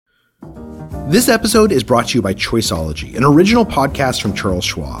This episode is brought to you by Choiceology, an original podcast from Charles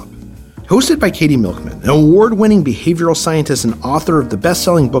Schwab. Hosted by Katie Milkman, an award-winning behavioral scientist and author of the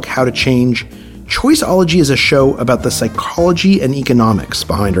best-selling book How to Change, Choiceology is a show about the psychology and economics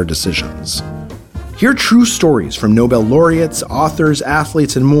behind our decisions. Hear true stories from Nobel laureates, authors,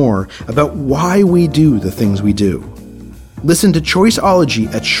 athletes, and more about why we do the things we do. Listen to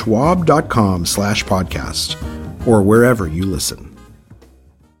Choiceology at schwab.com/podcast or wherever you listen.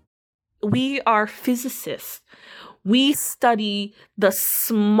 We are physicists. We study the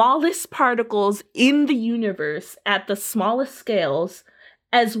smallest particles in the universe at the smallest scales,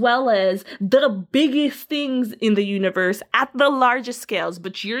 as well as the biggest things in the universe at the largest scales.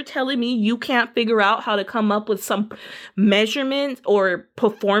 But you're telling me you can't figure out how to come up with some measurements or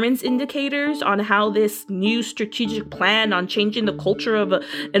performance indicators on how this new strategic plan on changing the culture of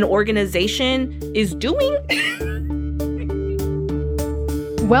an organization is doing?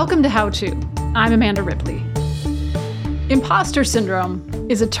 Welcome to How To. I'm Amanda Ripley. Imposter syndrome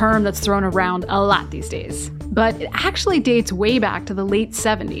is a term that's thrown around a lot these days, but it actually dates way back to the late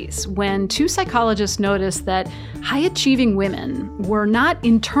 70s when two psychologists noticed that high-achieving women were not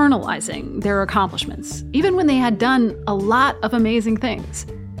internalizing their accomplishments, even when they had done a lot of amazing things.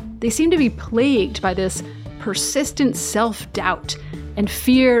 They seemed to be plagued by this persistent self-doubt and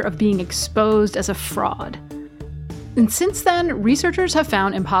fear of being exposed as a fraud. And since then, researchers have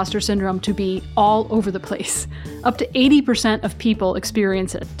found imposter syndrome to be all over the place. Up to 80% of people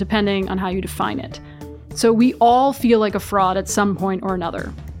experience it, depending on how you define it. So we all feel like a fraud at some point or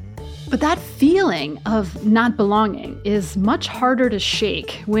another. But that feeling of not belonging is much harder to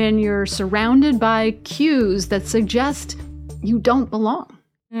shake when you're surrounded by cues that suggest you don't belong.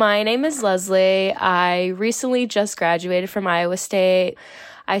 My name is Leslie. I recently just graduated from Iowa State.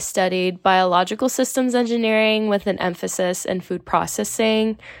 I studied biological systems engineering with an emphasis in food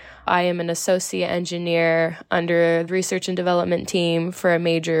processing. I am an associate engineer under the research and development team for a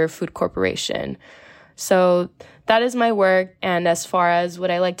major food corporation. So that is my work. And as far as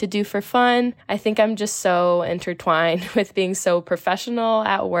what I like to do for fun, I think I'm just so intertwined with being so professional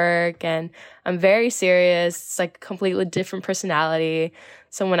at work. And I'm very serious. It's like a completely different personality.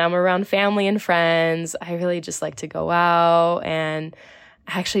 So when I'm around family and friends, I really just like to go out. And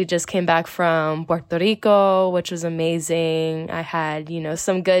I actually just came back from Puerto Rico, which was amazing. I had,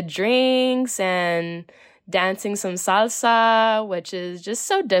 some good drinks and dancing some salsa, which is just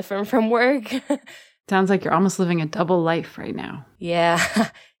so different from work. Sounds like you're almost living a double life right now. Yeah.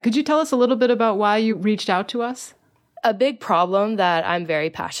 Could you tell us a little bit about why you reached out to us? A big problem that I'm very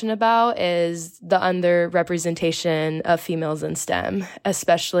passionate about is the underrepresentation of females in STEM,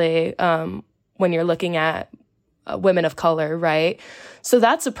 especially when you're looking at women of color, right? So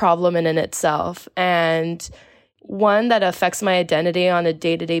that's a problem in itself. And one that affects my identity on a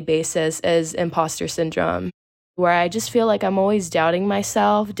day-to-day basis is imposter syndrome, where I just feel like I'm always doubting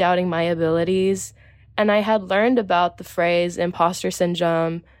myself, doubting my abilities. And I had learned about the phrase imposter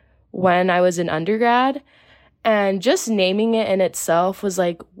syndrome when I was in undergrad. And just naming it in itself was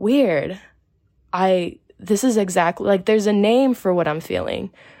like weird. This is exactly like there's a name for what I'm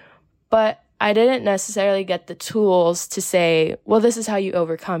feeling. But I didn't necessarily get the tools to say, well, this is how you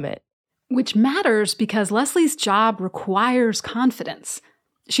overcome it. Which matters because Leslie's job requires confidence.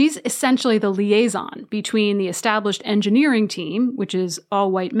 She's essentially the liaison between the established engineering team, which is all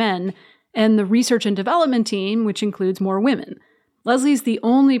white men, and the research and development team, which includes more women. Leslie's the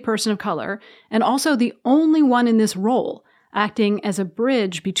only person of color, and also the only one in this role, acting as a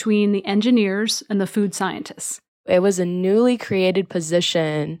bridge between the engineers and the food scientists. It was a newly created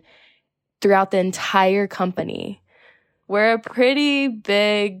position throughout the entire company. We're a pretty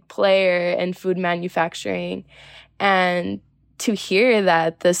big player in food manufacturing. And to hear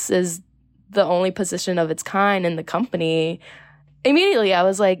that this is the only position of its kind in the company, immediately I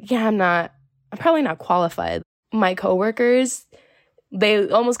was like, yeah, I'm probably not qualified. My coworkers, they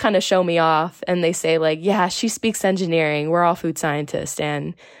almost kind of show me off and they say like, yeah, she speaks engineering. We're all food scientists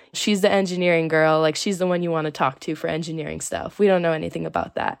and she's the engineering girl. Like she's the one you want to talk to for engineering stuff. We don't know anything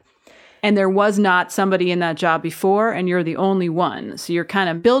about that. And there was not somebody in that job before, and you're the only one. So you're kind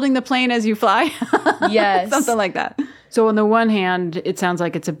of building the plane as you fly? Yes. Something like that. So on the one hand, it sounds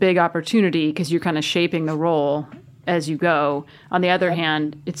like it's a big opportunity because you're kind of shaping the role as you go. On the other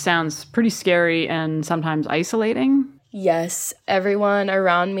hand, it sounds pretty scary and sometimes isolating. Yes. Everyone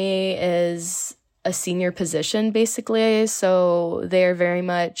around me is a senior position, basically. So they're very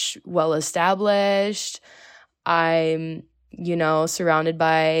much well-established. I'm surrounded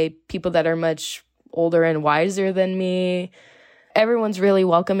by people that are much older and wiser than me. Everyone's really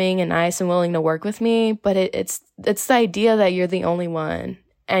welcoming and nice and willing to work with me, but it's the idea that you're the only one.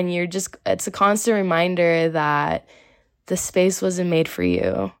 And it's a constant reminder that the space wasn't made for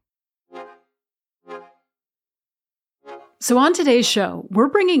you. So on today's show, we're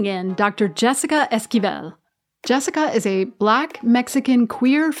bringing in Dr. Jessica Esquivel. Jessica is a Black Mexican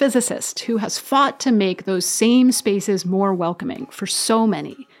queer physicist who has fought to make those same spaces more welcoming for so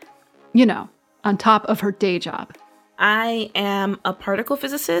many. You know, on top of her day job. I am a particle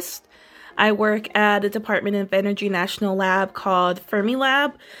physicist. I work at a Department of Energy National Lab called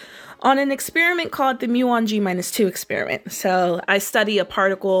Fermilab on an experiment called the muon G-2 experiment. So I study a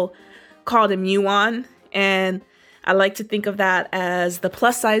particle called a muon, and I like to think of that as the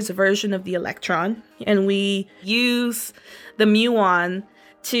plus-size version of the electron. And we use the muon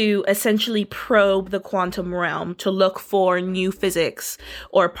to essentially probe the quantum realm to look for new physics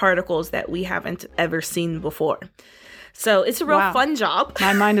or particles that we haven't ever seen before. So it's a real fun job.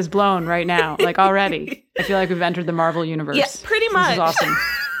 My mind is blown right now, like already. I feel like we've entered the Marvel universe. Yeah, pretty much.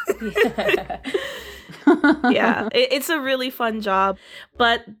 This is awesome. Yeah, it's a really fun job.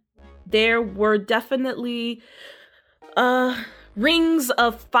 But there were definitely rings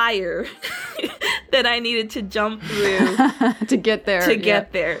of fire that I needed to jump through to get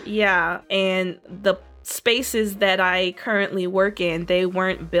there. Yeah. And the spaces that I currently work in, they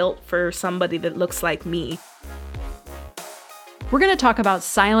weren't built for somebody that looks like me. We're going to talk about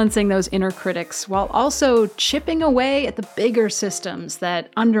silencing those inner critics while also chipping away at the bigger systems that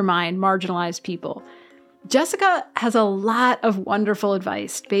undermine marginalized people. Jessica has a lot of wonderful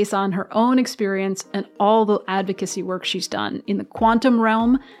advice based on her own experience and all the advocacy work she's done in the quantum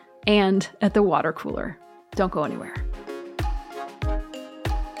realm and at the water cooler. Don't go anywhere.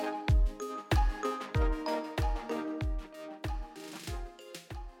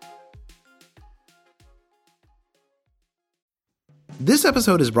 This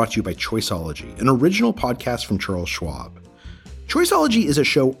episode is brought to you by Choiceology, an original podcast from Charles Schwab. Choiceology is a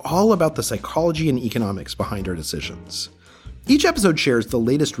show all about the psychology and economics behind our decisions. Each episode shares the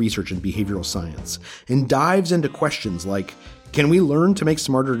latest research in behavioral science and dives into questions like, can we learn to make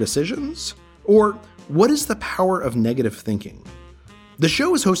smarter decisions? Or, what is the power of negative thinking? The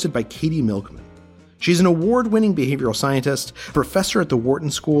show is hosted by Katie Milkman. She's an award-winning behavioral scientist, professor at the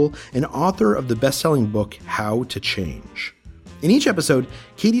Wharton School, and author of the best-selling book, How to Change. In each episode,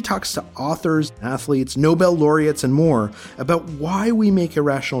 Katie talks to authors, athletes, Nobel laureates, and more about why we make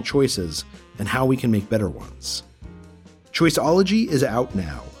irrational choices and how we can make better ones. Choiceology is out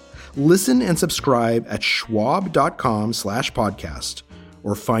now. Listen and subscribe at schwab.com/podcast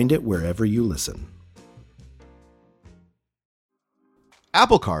or find it wherever you listen.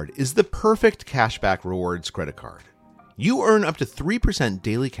 Apple Card is the perfect cashback rewards credit card. You earn up to 3%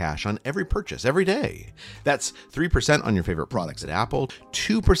 daily cash on every purchase every day. That's 3% on your favorite products at Apple,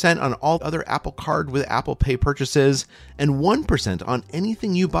 2% on all other Apple Card with Apple Pay purchases, and 1% on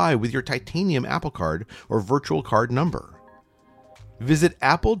anything you buy with your titanium Apple Card or virtual card number. Visit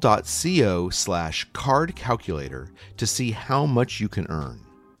apple.co/card calculator to see how much you can earn.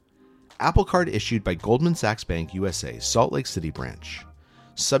 Apple Card issued by Goldman Sachs Bank USA, Salt Lake City branch.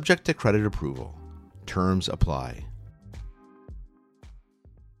 Subject to credit approval. Terms apply.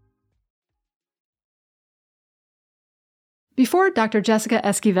 Before Dr. Jessica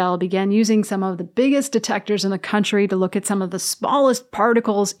Esquivel began using some of the biggest detectors in the country to look at some of the smallest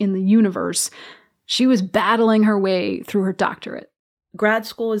particles in the universe, she was battling her way through her doctorate. Grad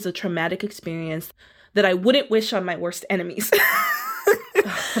school is a traumatic experience that I wouldn't wish on my worst enemies.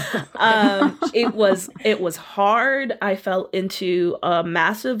 It was hard. I fell into a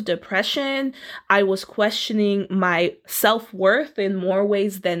massive depression. I was questioning my self-worth in more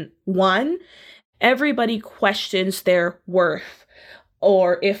ways than one. Everybody questions their worth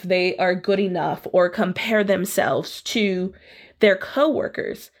or if they are good enough or compare themselves to their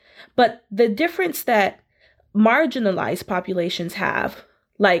coworkers. But the difference that marginalized populations have,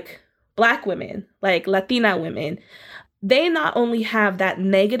 like Black women, like Latina women, they not only have that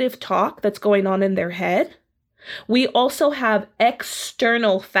negative talk that's going on in their head, we also have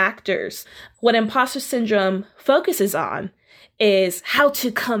external factors. What imposter syndrome focuses on is how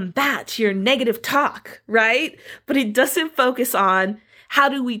to combat your negative talk, right? But it doesn't focus on how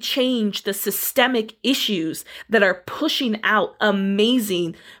do we change the systemic issues that are pushing out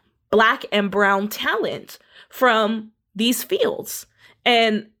amazing Black and brown talent from these fields.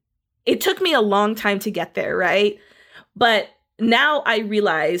 And it took me a long time to get there, right? But now I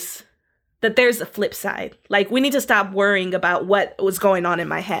realize that there's a flip side. Like, we need to stop worrying about what was going on in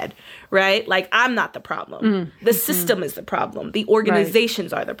my head, right? Like, I'm not the problem. The system is the problem. The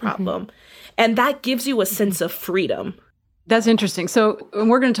organizations are the problem. And that gives you a sense of freedom. That's interesting. So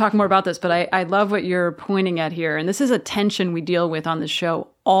we're going to talk more about this, but I love what you're pointing at here. And this is a tension we deal with on the show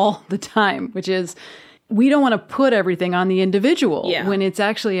all the time, which is we don't want to put everything on the individual when it's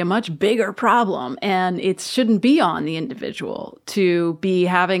actually a much bigger problem, and it shouldn't be on the individual to be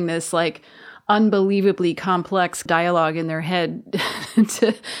having this like unbelievably complex dialogue in their head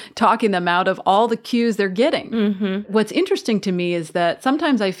to talking them out of all the cues they're getting. What's interesting to me is that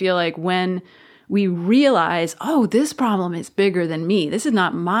sometimes I feel like when we realize, oh, this problem is bigger than me. This is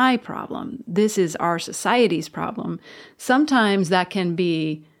not my problem. This is our society's problem. Sometimes that can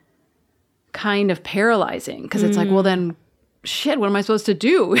be kind of paralyzing because it's like, well, then shit, what am I supposed to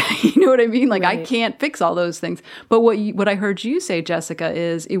do? You know what I mean? Like, I can't fix all those things. But what I heard you say, Jessica,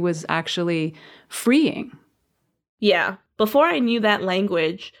 is it was actually freeing. Yeah. Before I knew that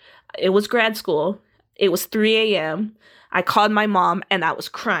language, it was grad school. It was 3 a.m. I called my mom and I was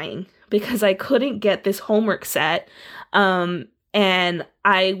crying because I couldn't get this homework set. And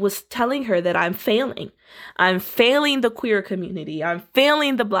I was telling her that I'm failing. I'm failing the queer community. I'm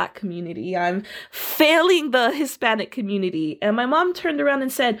failing the Black community. I'm failing the Hispanic community. And my mom turned around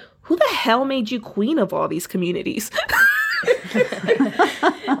and said, who the hell made you queen of all these communities?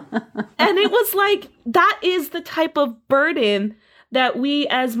 And it was like, that is the type of burden that we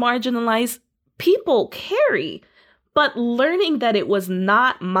as marginalized people carry. But learning that it was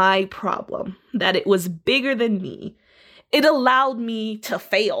not my problem, that it was bigger than me, it allowed me to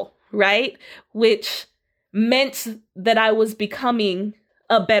fail, right? Which meant that I was becoming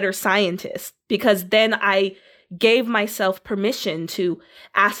a better scientist, because then I gave myself permission to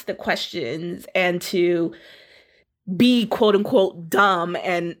ask the questions and to be quote unquote dumb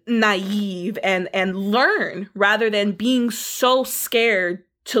and naive and learn, rather than being so scared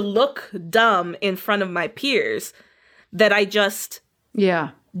to look dumb in front of my peers that I just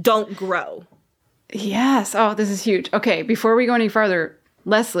don't grow. Yes. Oh, this is huge. Okay, before we go any farther,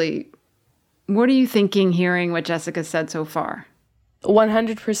 Leslie, what are you thinking hearing what Jessica said so far?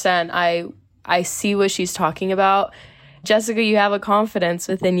 100%. I see what she's talking about. Jessica, you have a confidence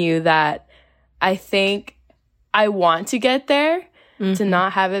within you that I think I want to get there, to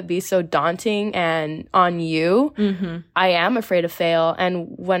not have it be so daunting and on you. I am afraid to fail. And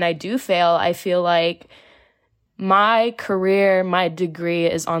when I do fail, I feel like my career, my degree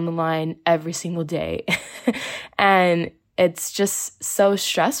is on the line every single day. And it's just so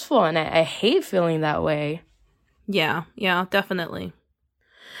stressful, and I hate feeling that way. Yeah, definitely.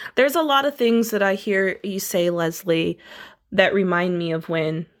 There's a lot of things that I hear you say, Leslie, that remind me of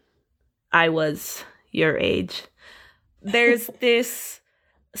when I was your age. There's this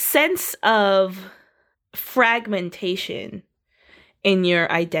sense of fragmentation in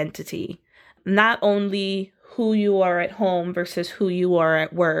your identity, not only who you are at home versus who you are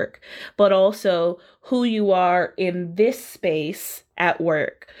at work, but also who you are in this space at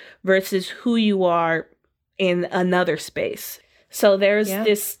work versus who you are in another space. So there's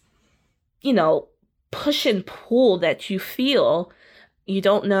this, push and pull that you feel. You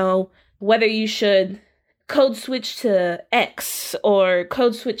don't know whether you should code switch to X or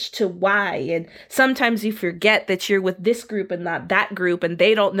code switch to Y. And sometimes you forget that you're with this group and not that group, and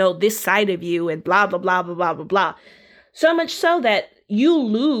they don't know this side of you, and blah, blah, blah, blah, blah, blah, blah. So much so that you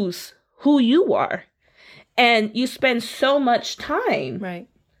lose who you are. And you spend so much time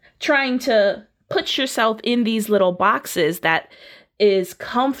trying to put yourself in these little boxes that is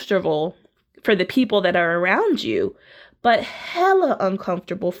comfortable for the people that are around you, but hella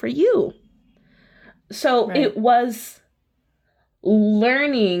uncomfortable for you. So it was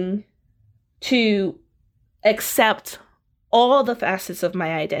learning to accept all the facets of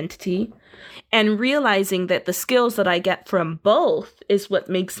my identity and realizing that the skills that I get from both is what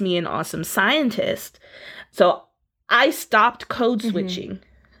makes me an awesome scientist. So I stopped code switching.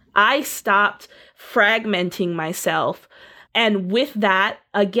 I stopped fragmenting myself. And with that,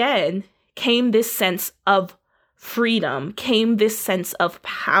 again, came this sense of freedom, came this sense of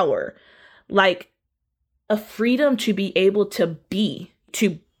power, like a freedom to be able to be,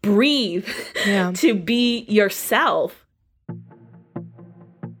 to breathe, to be yourself.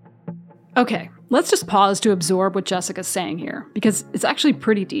 Okay, let's just pause to absorb what Jessica's saying here, because it's actually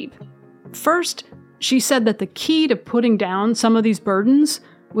pretty deep. First, she said that the key to putting down some of these burdens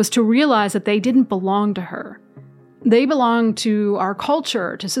was to realize that they didn't belong to her. They belong to our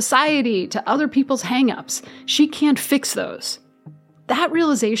culture, to society, to other people's hangups. She can't fix those. That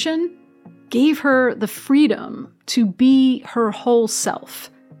realization gave her the freedom to be her whole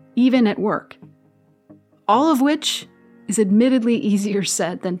self, even at work. All of which is admittedly easier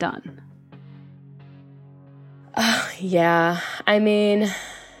said than done. Yeah, I mean,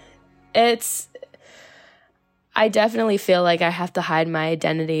 I definitely feel like I have to hide my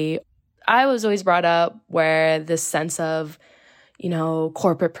identity. I was always brought up where this sense of,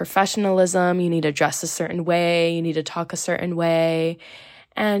 corporate professionalism. You need to dress a certain way. You need to talk a certain way.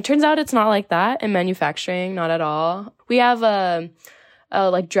 And it turns out it's not like that in manufacturing, not at all. We have a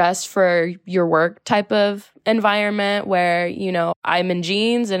dress for your work type of environment where, I'm in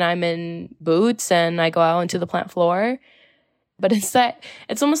jeans and I'm in boots and I go out into the plant floor. But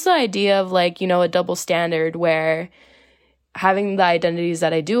it's almost the idea of a double standard where having the identities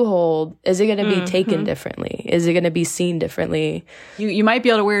that I do hold, is it going to be taken differently? Is it going to be seen differently? You might be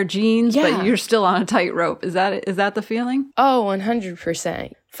able to wear jeans, but you're still on a tightrope. Is that the feeling? Oh,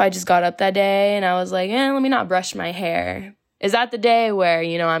 100%. If I just got up that day and I was like, let me not brush my hair. Is that the day where,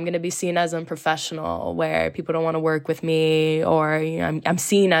 I'm going to be seen as unprofessional, where people don't want to work with me, or I'm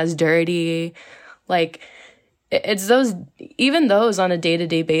seen as dirty? It's those on a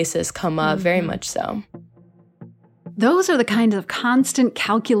day-to-day basis come up, very much so. Those are the kinds of constant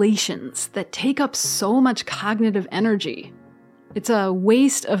calculations that take up so much cognitive energy. It's a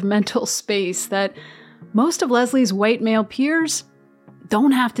waste of mental space that most of Leslie's white male peers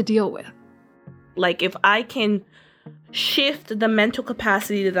don't have to deal with. If I can shift the mental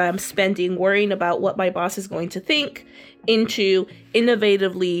capacity that I'm spending worrying about what my boss is going to think into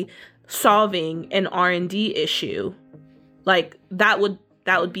innovatively solving an R&D issue, that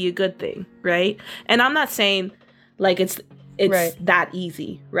would be a good thing, right? And I'm not saying it's right. That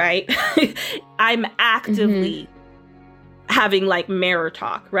easy, right? I'm actively having mirror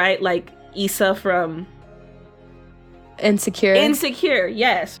talk, right? Issa from Insecure,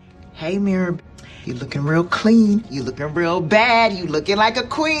 yes. Hey, Mirror, you looking real clean. You looking real bad. You looking like a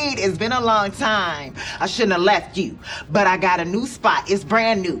queen. It's been a long time. I shouldn't have left you, but I got a new spot. It's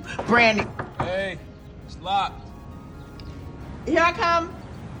brand new. Hey, it's locked. Here I come.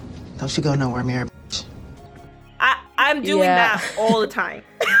 Don't you go nowhere, Mirror. I'm doing that all the time.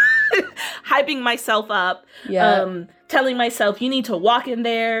 Hyping myself up, telling myself you need to walk in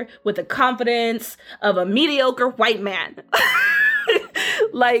there with the confidence of a mediocre white man.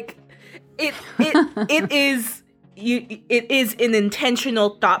 It is an intentional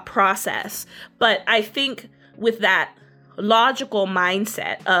thought process. But I think with that logical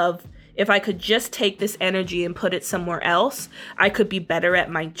mindset of, if I could just take this energy and put it somewhere else, I could be better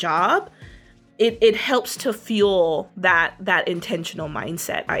at my job. It helps to fuel that intentional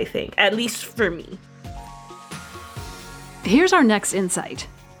mindset, I think, at least for me. Here's our next insight.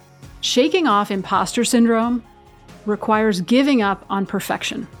 Shaking off imposter syndrome requires giving up on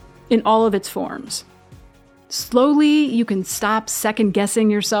perfection in all of its forms. Slowly, you can stop second-guessing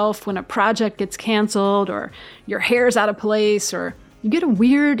yourself when a project gets canceled, or your hair's out of place, or you get a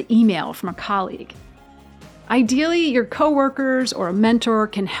weird email from a colleague. Ideally, your coworkers or a mentor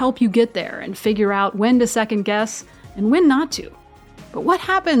can help you get there and figure out when to second-guess and when not to. But what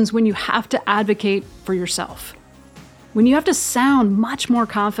happens when you have to advocate for yourself? When you have to sound much more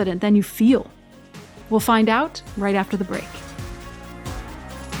confident than you feel? We'll find out right after the break.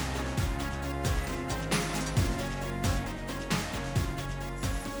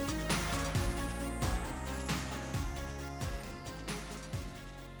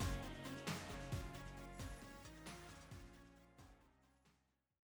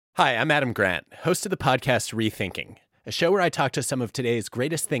 Hi, I'm Adam Grant, host of the podcast Rethinking, a show where I talk to some of today's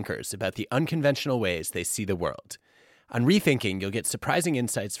greatest thinkers about the unconventional ways they see the world. On Rethinking, you'll get surprising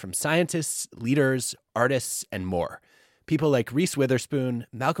insights from scientists, leaders, artists, and more. People like Reese Witherspoon,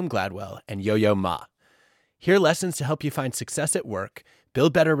 Malcolm Gladwell, and Yo-Yo Ma. Hear lessons to help you find success at work,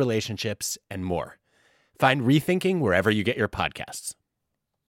 build better relationships, and more. Find Rethinking wherever you get your podcasts.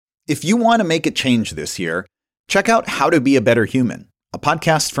 If you want to make a change this year, check out How to Be a Better Human, a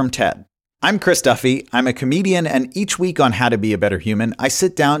podcast from TED. I'm Chris Duffy. I'm a comedian, and each week on How to Be a Better Human, I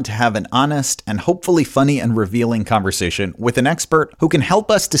sit down to have an honest and hopefully funny and revealing conversation with an expert who can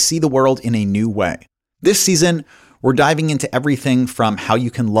help us to see the world in a new way. This season, we're diving into everything from how you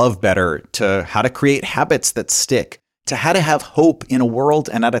can love better to how to create habits that stick to how to have hope in a world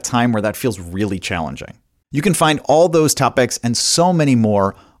and at a time where that feels really challenging. You can find all those topics and so many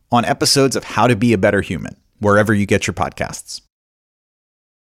more on episodes of How to Be a Better Human, wherever you get your podcasts.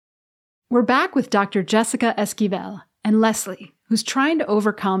 We're back with Dr. Jessica Esquivel and Leslie, who's trying to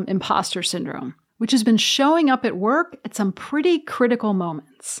overcome imposter syndrome, which has been showing up at work at some pretty critical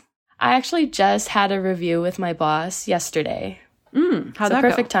moments. I actually just had a review with my boss yesterday. How'd that go?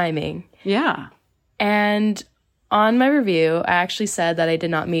 Perfect timing. Yeah. And on my review, I actually said that I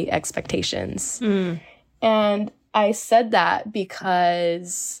did not meet expectations. And I said that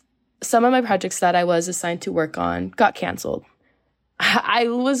because some of my projects that I was assigned to work on got canceled. I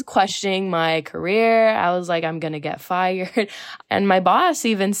was questioning my career. I was like, I'm going to get fired. And my boss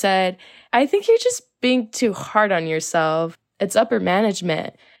even said, I think you're just being too hard on yourself. it's upper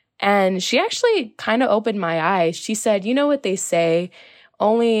management. And she actually kind of opened my eyes. She said, you know what they say,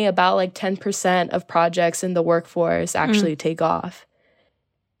 only about like 10% of projects in the workforce actually take off.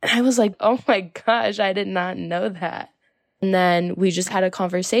 And I was like, oh my gosh, I did not know that. And then we just had a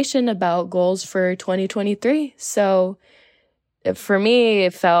conversation about goals for 2023. So for me,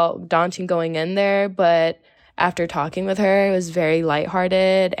 it felt daunting going in there, but after talking with her, it was very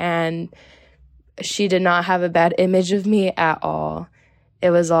lighthearted, and she did not have a bad image of me at all. It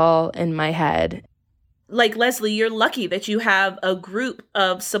was all in my head. Like, Leslie, you're lucky that you have a group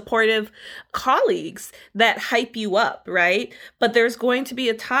of supportive colleagues that hype you up, right? But there's going to be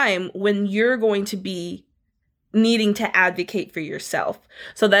a time when you're going to be needing to advocate for yourself.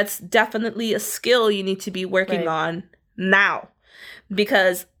 So that's definitely a skill you need to be working on now,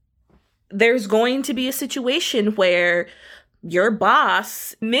 because there's going to be a situation where your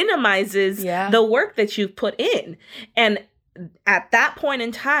boss minimizes the work that you've put in. And at that point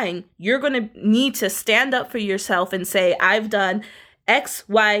in time, you're going to need to stand up for yourself and say, I've done X,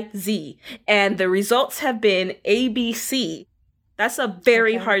 Y, Z, and the results have been A, B, C. That's a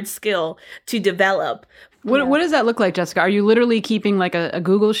very hard skill to develop. What does that look like, Jessica? Are you literally keeping like a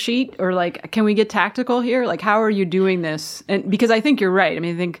Google sheet, or like, can we get tactical here? Like, how are you doing this? And because I think you're right. I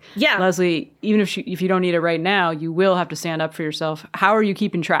mean, I think, Leslie, even if you don't need it right now, you will have to stand up for yourself. How are you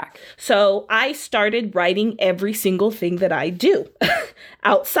keeping track? So I started writing every single thing that I do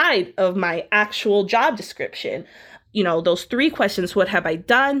outside of my actual job description. You know, those 3 questions: what have I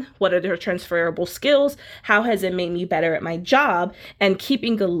done? What are the transferable skills? How has it made me better at my job? And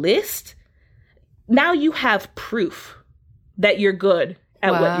keeping a list. Now you have proof that you're good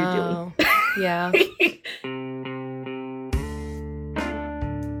at what you're doing. Yeah.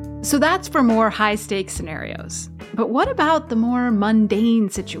 So that's for more high-stakes scenarios. But what about the more mundane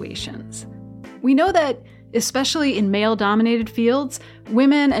situations? We know that, especially in male-dominated fields,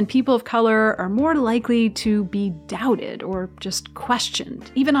 women and people of color are more likely to be doubted or just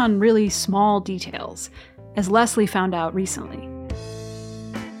questioned, even on really small details, as Leslie found out recently.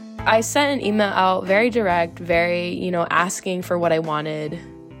 I sent an email out, very direct, very, asking for what I wanted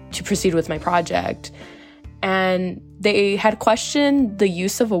to proceed with my project. And they had questioned the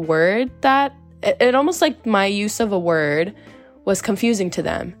use of a word that, it almost like my use of a word was confusing to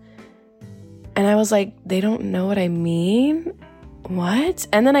them. And I was like, they don't know what I mean? What?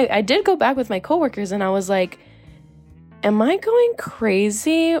 And then I did go back with my coworkers and I was like, am I going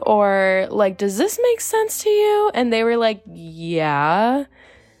crazy? Or like, does this make sense to you? And they were like, yeah.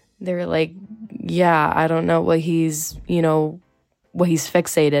 They were like, yeah, I don't know what he's fixated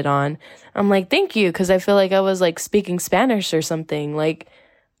on. I'm like, thank you, because I feel like I was like speaking Spanish or something. Like,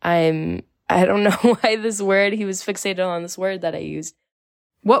 I don't know why he was fixated on this word that I used.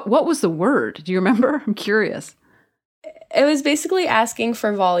 What was the word? Do you remember? I'm curious. It was basically asking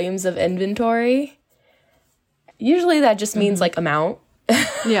for volumes of inventory. Usually that just means like amount.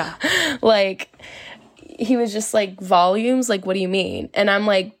 Yeah. Like, he was just like, volumes? Like, what do you mean? And I'm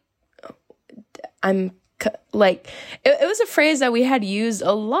like, it was a phrase that we had used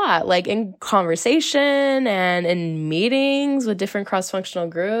a lot, like in conversation and in meetings with different cross-functional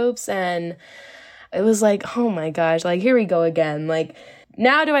groups. And it was like, oh my gosh, like, here we go again. Like,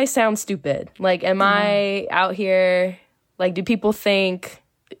 now do I sound stupid? Like, am I out here? Like, do people think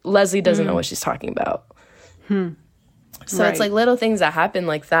Leslie doesn't know what she's talking about? So it's like little things that happen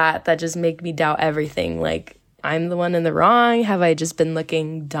like that just make me doubt everything. Like, I'm the one in the wrong. Have I just been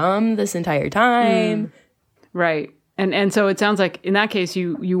looking dumb this entire time? Right. And so it sounds like in that case,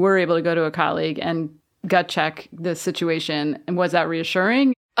 you were able to go to a colleague and gut check the situation. And was that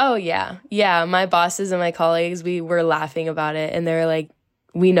reassuring? Oh, yeah. Yeah. My bosses and my colleagues, we were laughing about it. And they were like,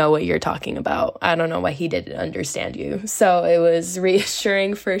 we know what you're talking about. I don't know why he didn't understand you. So it was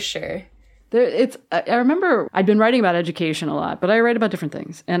reassuring for sure. I remember I'd been writing about education a lot, but I write about different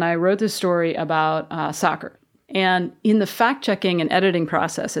things. And I wrote this story about soccer. And in the fact-checking and editing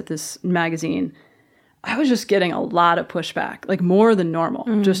process at this magazine, I was just getting a lot of pushback, like more than normal.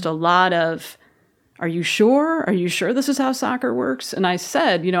 Just a lot of, are you sure? Are you sure this is how soccer works? And I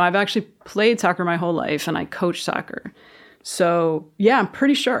said, I've actually played soccer my whole life and I coach soccer. So yeah, I'm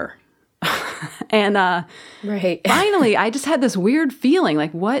pretty sure. And finally, I just had this weird feeling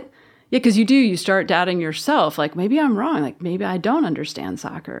like, what? Yeah, because you start doubting yourself. Like, maybe I'm wrong. Like, maybe I don't understand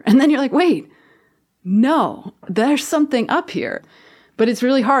soccer. And then you're like, wait, no, there's something up here. But it's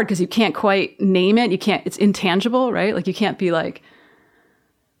really hard because you can't quite name it. It's intangible, right? Like, you can't be like,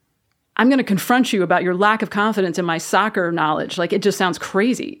 I'm going to confront you about your lack of confidence in my soccer knowledge. Like, it just sounds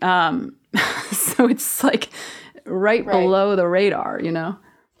crazy. So it's like right below the radar,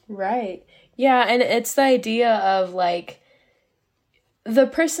 Right. Yeah. And it's the idea of like, the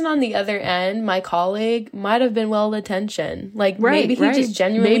person on the other end, my colleague, might have been well-intentioned. Like, maybe he just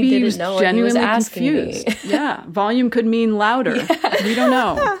genuinely didn't know and he was asking confused. me. Yeah, volume could mean louder. Yeah. We don't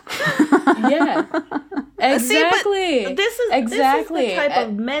know. Yeah. Exactly. See, this is the type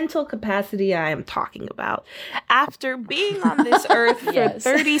of mental capacity I am talking about. After being on this earth for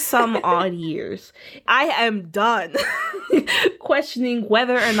 30-some odd years, I am done questioning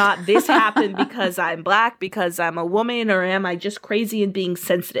whether or not this happened because I'm Black, because I'm a woman, or am I just crazy and being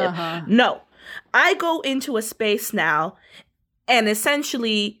sensitive? Uh-huh. No. I go into a space now, and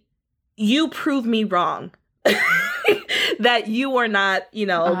essentially, you prove me wrong. That you are not,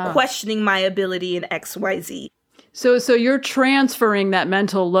 questioning my ability in XYZ. So you're transferring that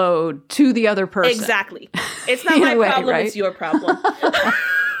mental load to the other person. Exactly. It's not my problem, right? It's your problem.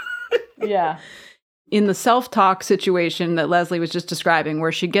 Yeah. In the self-talk situation that Leslie was just describing,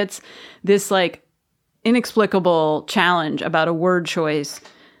 where she gets this like inexplicable challenge about a word choice,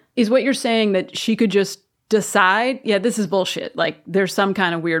 is what you're saying that she could just decide, yeah, this is bullshit. Like, there's some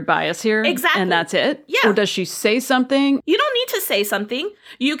kind of weird bias here. Exactly. And that's it? Yeah. Or does she say something? You don't need to say something.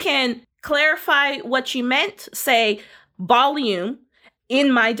 You can clarify what you meant. Say, volume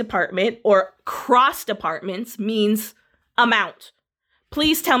in my department or cross departments means amount.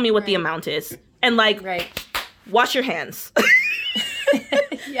 Please tell me what the amount is. And wash your hands.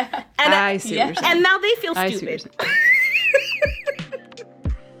 Yeah. And I see what you're saying. And now they feel stupid.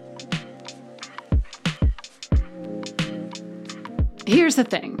 Here's the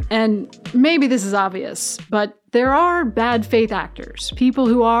thing, and maybe this is obvious, but there are bad faith actors, people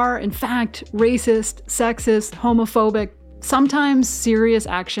who are, in fact, racist, sexist, homophobic. Sometimes serious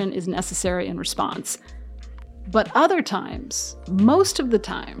action is necessary in response. But other times, most of the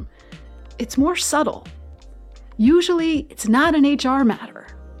time, it's more subtle. Usually, it's not an HR matter.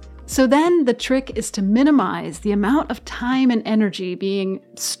 So then the trick is to minimize the amount of time and energy being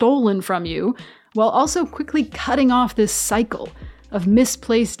stolen from you, while also quickly cutting off this cycle of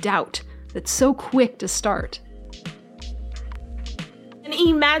misplaced doubt that's so quick to start. And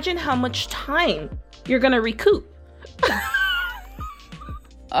imagine how much time you're going to recoup.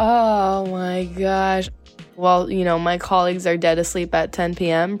 Oh my gosh. Well, my colleagues are dead asleep at 10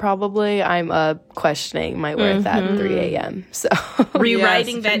 p.m. probably. I'm questioning my worth at 3 a.m. So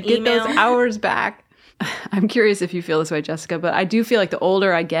rewriting that email. Get those hours back. I'm curious if you feel this way, Jessica, but I do feel like the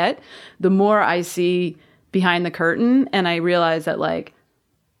older I get, the more I see behind the curtain, and I realize that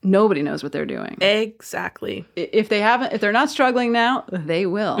nobody knows what they're doing. Exactly. If they're not struggling now, they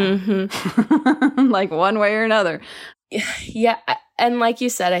will. Mm-hmm. One way or another. Yeah, and like you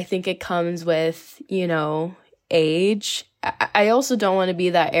said, I think it comes with, age. I also don't want to be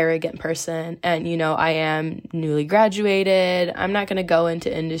that arrogant person, and I am newly graduated. I'm not going to go into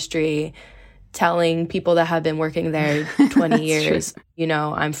industry telling people that have been working there 20 years, true.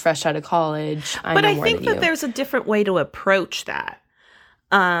 I'm fresh out of college. But I think that there's a different way to approach that.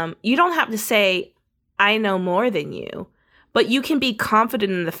 You don't have to say, I know more than you, but you can be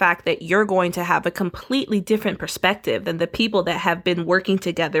confident in the fact that you're going to have a completely different perspective than the people that have been working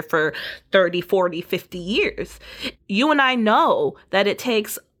together for 30, 40, 50 years. You and I know that it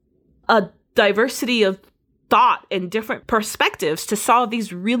takes a diversity of thought and different perspectives to solve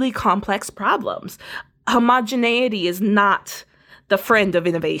these really complex problems. Homogeneity is not the friend of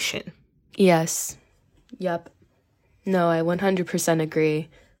innovation. Yes. Yep. No, I 100% agree.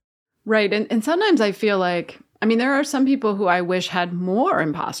 Right. And sometimes I feel like, there are some people who I wish had more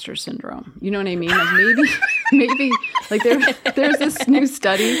imposter syndrome. You know what I mean? Maybe there's this new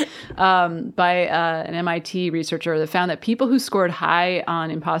study by an MIT researcher that found that people who scored high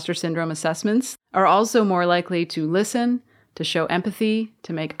on imposter syndrome assessments are also more likely to listen, to show empathy,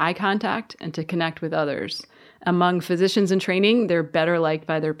 to make eye contact, and to connect with others. Among physicians in training, they're better liked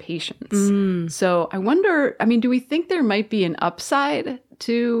by their patients. So I wonder, do we think there might be an upside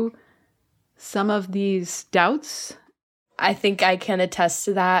to some of these doubts? I think I can attest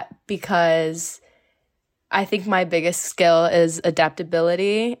to that because I think my biggest skill is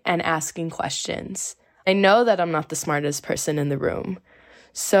adaptability and asking questions. I know that I'm not the smartest person in the room.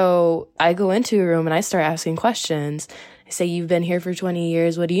 So I go into a room and I start asking questions. I say, you've been here for 20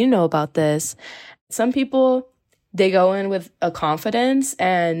 years. What do you know about this? Some people, they go in with a confidence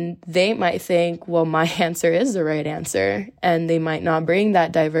and they might think, well, my answer is the right answer. And they might not bring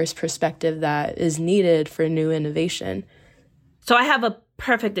that diverse perspective that is needed for new innovation. So I have a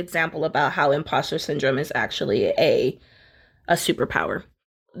perfect example about how imposter syndrome is actually a superpower.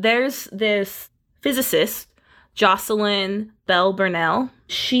 There's this physicist, Jocelyn Bell Burnell.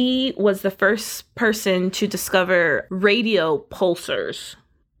 She was the first person to discover radio pulsars.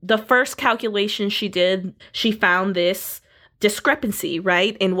 The first calculation she did, she found this discrepancy,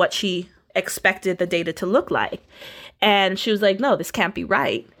 right, in what she expected the data to look like. And she was like, no, this can't be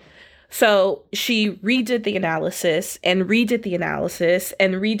right. So she redid the analysis and redid the analysis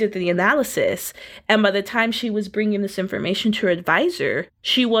and redid the analysis. And by the time she was bringing this information to her advisor,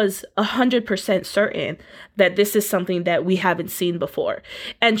 she was 100% certain that this is something that we haven't seen before.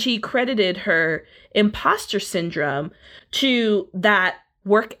 And she credited her imposter syndrome to that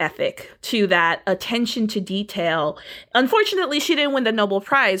work ethic, to that attention to detail. Unfortunately, she didn't win the Nobel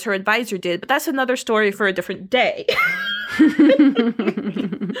Prize. Her advisor did, but that's another story for a different day.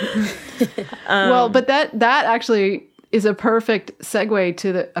 Well, but that actually is a perfect segue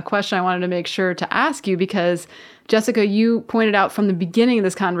to a question I wanted to make sure to ask you, because Jessica, you pointed out from the beginning of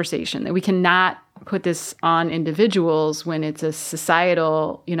this conversation that we cannot put this on individuals when it's a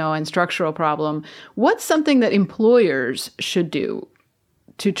societal, and structural problem. What's something that employers should do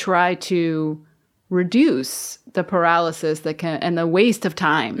to try to reduce the paralysis and the waste of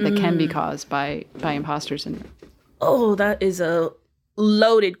time that can be caused by imposter syndrome? Oh, that is a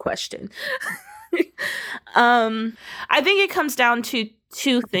loaded question. I think it comes down to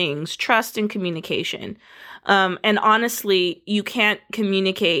two things: trust and communication. And honestly, you can't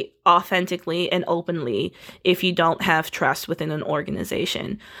communicate authentically and openly if you don't have trust within an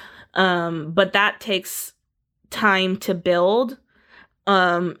organization. But that takes time to build.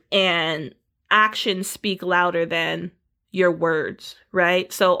 And actions speak louder than your words,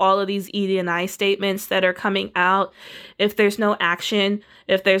 right? So all of these ED&I statements that are coming out, if there's no action,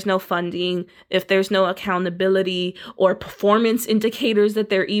 if there's no funding, if there's no accountability or performance indicators that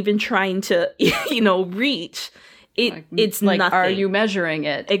they're even trying to, reach, it's like, nothing. Are you measuring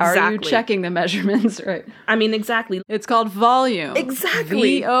it? Exactly. Are you checking the measurements? Right. I mean, exactly. It's called volume.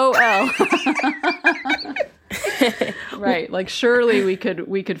 Exactly. VOL. Right. Like, surely we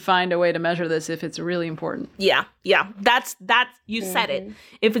could find a way to measure this if it's really important. Yeah. That's you said it.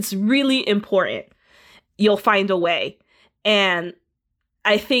 If it's really important, you'll find a way. And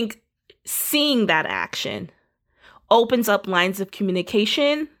I think seeing that action opens up lines of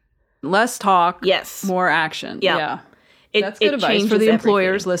communication. Less talk. Yes. More action. Yeah. That's good advice for the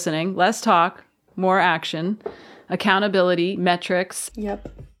employers listening. Less talk, more action, accountability, metrics. Yep.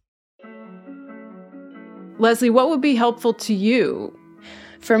 Leslie, what would be helpful to you?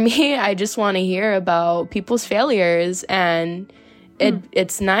 For me, I just want to hear about people's failures, and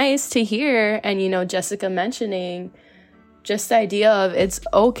it's nice to hear. And, Jessica mentioning just the idea of it's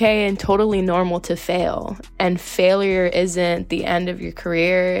okay and totally normal to fail. And failure isn't the end of your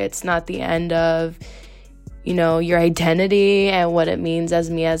career. It's not the end of, your identity and what it means as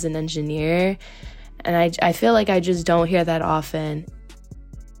me as an engineer. And I feel like I just don't hear that often.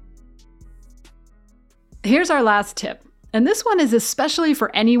 Here's our last tip, and this one is especially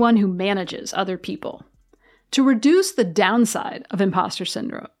for anyone who manages other people. To reduce the downside of imposter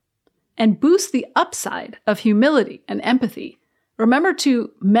syndrome and boost the upside of humility and empathy, remember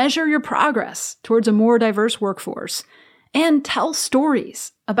to measure your progress towards a more diverse workforce and tell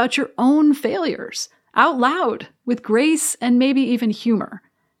stories about your own failures out loud with grace and maybe even humor.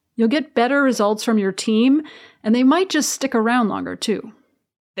 You'll get better results from your team, and they might just stick around longer too.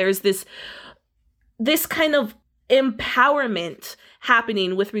 There's this kind of empowerment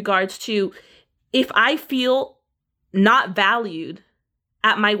happening with regards to, if I feel not valued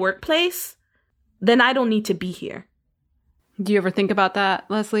at my workplace, then I don't need to be here. Do you ever think about that,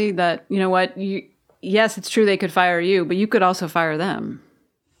 Leslie? That, yes, it's true they could fire you, but you could also fire them.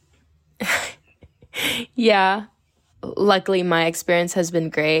 Yeah. Luckily, my experience has been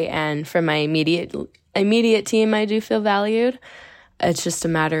great. And for my immediate team, I do feel valued. It's just a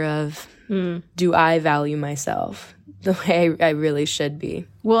matter of, do I value myself the way I really should be?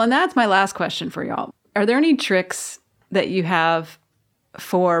 Well, and that's my last question for y'all. Are there any tricks that you have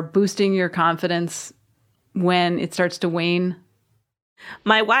for boosting your confidence when it starts to wane?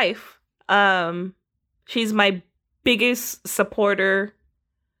 My wife, she's my biggest supporter.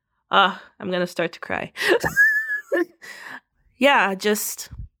 I'm going to start to cry. Yeah, just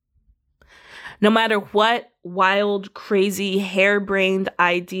no matter what wild, crazy, harebrained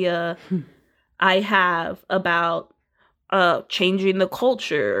idea I have about changing the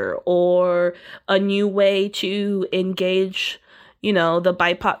culture or a new way to engage, the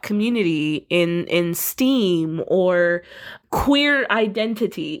BIPOC community in STEAM or queer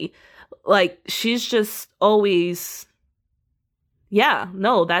identity, like, she's just always,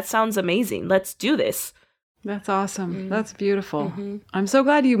 that sounds amazing. Let's do this. That's awesome. That's beautiful. I'm so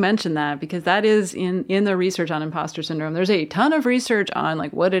glad you mentioned that, because that is in the research on imposter syndrome. There's a ton of research on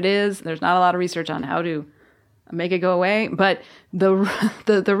what it is. There's not a lot of research on how to make it go away, but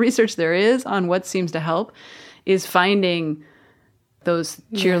the research there is on what seems to help is finding those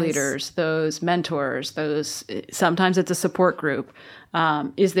cheerleaders, those mentors, those, sometimes it's a support group.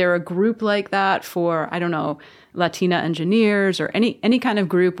 Is there a group like that for, I don't know, Latina engineers or any kind of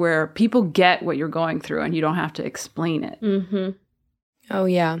group where people get what you're going through and you don't have to explain it? Mm-hmm. Oh,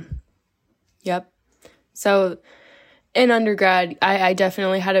 yeah. Yep. So in undergrad, I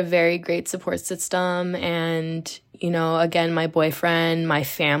definitely had a very great support system. And, you know, again, my boyfriend, my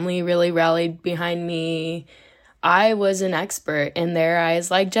family really rallied behind me. I was an expert in their eyes.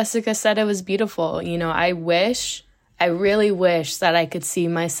 Like Jessica said, it was beautiful. You know, I really wish that I could see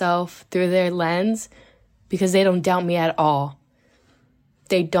myself through their lens because they don't doubt me at all.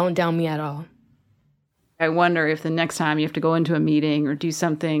 They don't doubt me at all. I wonder if the next time you have to go into a meeting or do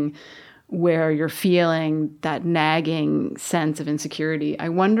something where you're feeling that nagging sense of insecurity, I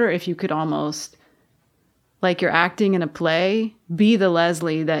wonder if you could almost, like you're acting in a play, be the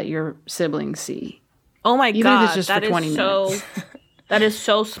Leslie that your siblings see. Oh my Even God, if it's just that for 20 minutes. That is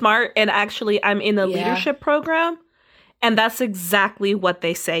so smart. And actually, I'm in a leadership program, and that's exactly what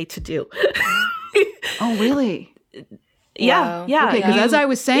they say to do. Oh, really? Yeah, Wow. yeah. Okay, because as I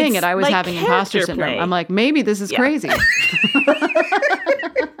was saying it, I was like having imposter syndrome. play. I'm like, maybe this is crazy.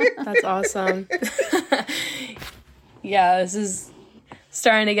 That's awesome. Yeah, this is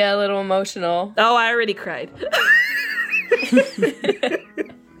starting to get a little emotional. Oh, I already cried.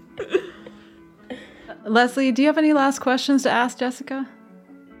 Leslie, do you have any last questions to ask Jessica?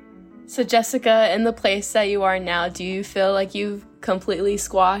 So Jessica, in the place that you are now, do you feel like you've completely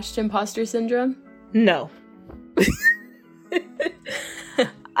squashed imposter syndrome? No.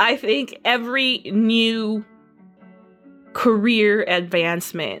 I think every new career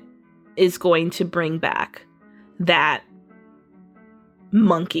advancement is going to bring back that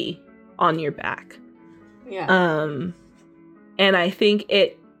monkey on your back. Yeah. And I think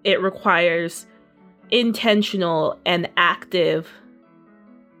it requires intentional and active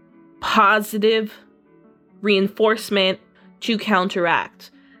positive reinforcement to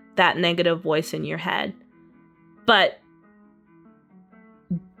counteract that negative voice in your head. But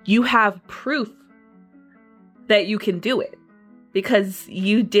you have proof that you can do it because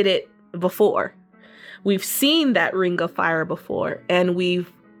you did it before. We've seen that ring of fire before, and we've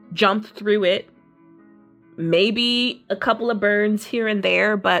jumped through it. Maybe a couple of burns here and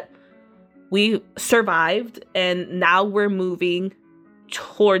there, but we survived, and now we're moving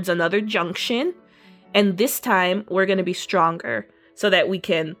towards another junction. And this time, we're going to be stronger so that we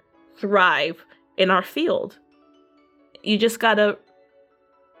can thrive in our field. You just got to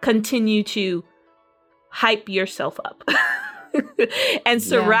continue to hype yourself up and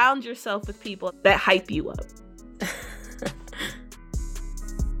surround yourself with people that hype you up.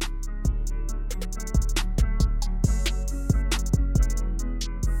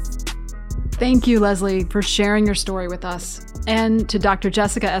 Thank you, Leslie, for sharing your story with us, and to Dr.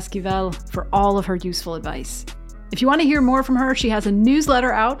 Jessica Esquivel for all of her useful advice. If you want to hear more from her, she has a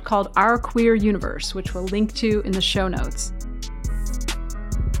newsletter out called Our Queer Universe, which we'll link to in the show notes.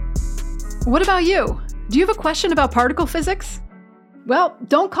 What about you? Do you have a question about particle physics? Well,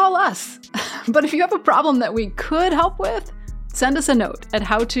 don't call us. But if you have a problem that we could help with, send us a note at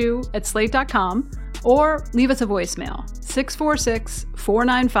howto@slate.com or leave us a voicemail,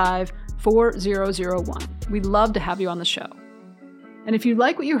 646-495-4001. We'd love to have you on the show. And if you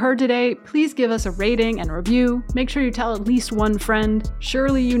like what you heard today, please give us a rating and a review. Make sure you tell at least one friend.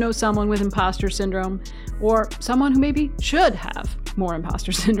 Surely you know someone with imposter syndrome, or someone who maybe should have more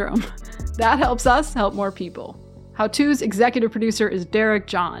imposter syndrome. That helps us help more people. How To's executive producer is Derek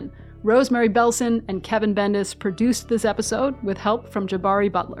John. Rosemary Belson and Kevin Bendis produced this episode with help from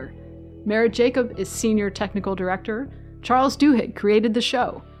Jabari Butler. Merritt Jacob is senior technical director. Charles Duhigg created the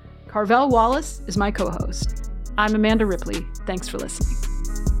show. Carvel Wallace is my co-host. I'm Amanda Ripley. Thanks for listening.